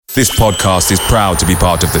This podcast is proud to be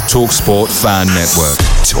part of the TalkSport Fan Network.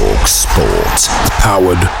 TalkSport.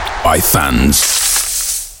 Powered by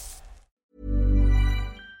fans.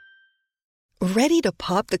 Ready to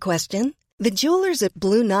pop the question? The jewelers at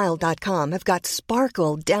BlueNile.com have got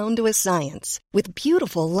sparkle down to a science with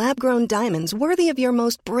beautiful lab-grown diamonds worthy of your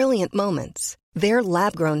most brilliant moments. Their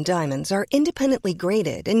lab-grown diamonds are independently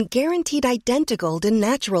graded and guaranteed identical to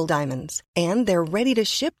natural diamonds. And they're ready to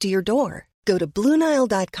ship to your door. Go to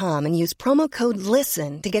BlueNile.com and use promo code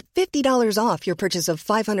LISTEN to get $50 off your purchase of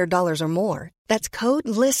 $500 or more. That's code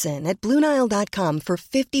LISTEN at BlueNile.com for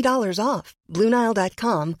 $50 off.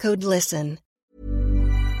 BlueNile.com, code LISTEN.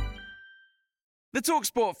 The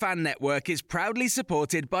TalkSport Fan Network is proudly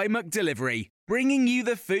supported by McDelivery, bringing you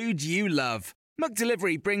the food you love.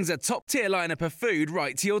 McDelivery brings a top-tier lineup of food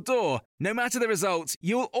right to your door. No matter the result,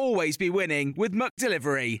 you'll always be winning with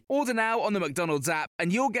McDelivery. Order now on the McDonald's app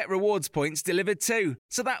and you'll get rewards points delivered too.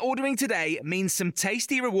 So that ordering today means some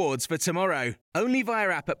tasty rewards for tomorrow. Only via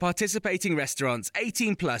app at participating restaurants.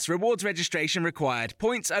 18 plus. Rewards registration required.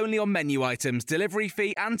 Points only on menu items. Delivery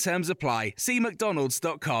fee and terms apply. See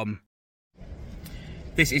mcdonalds.com.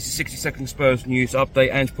 This is the 60-second Spurs news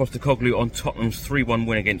update. Ange Postecoglou on Tottenham's 3-1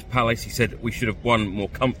 win against Palace. He said we should have won more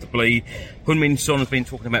comfortably. Heung-min Son has been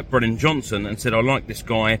talking about Brennan Johnson and said, I like this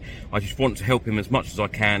guy. I just want to help him as much as I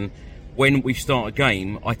can. When we start a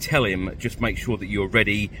game, I tell him, just make sure that you're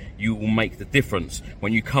ready. You will make the difference.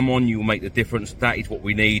 When you come on, you will make the difference. That is what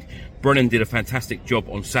we need. Brennan did a fantastic job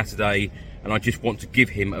on Saturday, and I just want to give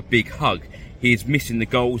him a big hug. He is missing the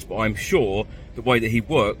goals, but I'm sure the way that he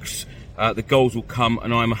works, the goals will come,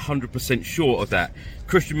 and I'm 100% sure of that.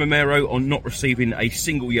 Cristian Romero on not receiving a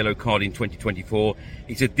single yellow card in 2024.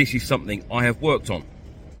 He said, this is something I have worked on.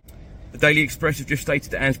 The Daily Express have just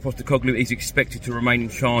stated that Ange Postecoglou is expected to remain in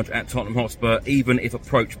charge at Tottenham Hotspur, even if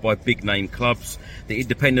approached by big-name clubs. The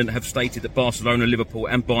Independent have stated that Barcelona, Liverpool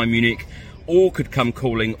and Bayern Munich all could come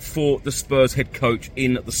calling for the Spurs head coach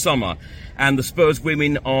in the summer. And the Spurs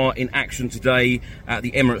women are in action today at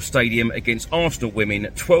the Emirates Stadium against Arsenal women,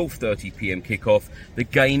 12:30pm kickoff. The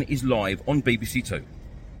game is live on BBC Two.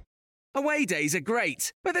 Away days are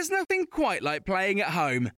great, but there's nothing quite like playing at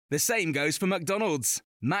home. The same goes for McDonald's.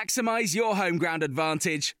 Maximise your home ground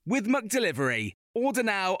advantage with McDelivery. Order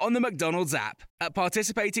now on the McDonald's app. At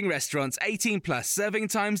participating restaurants, 18 plus, serving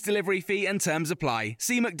times, delivery fee and terms apply.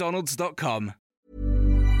 See mcdonalds.com.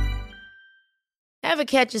 Ever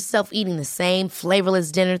catch yourself eating the same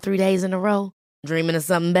flavorless dinner 3 days in a row? Dreaming of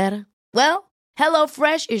something better? Well,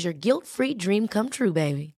 HelloFresh is your guilt-free dream come true,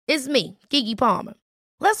 baby. It's me, Keke Palmer.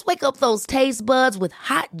 Let's wake up those taste buds with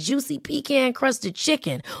hot, juicy pecan-crusted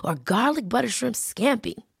chicken or garlic butter shrimp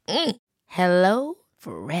scampi. Hello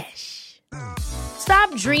Fresh.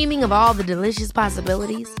 Stop dreaming of all the delicious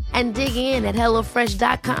possibilities and dig in at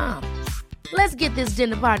HelloFresh.com. Let's get this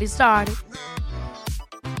dinner party started.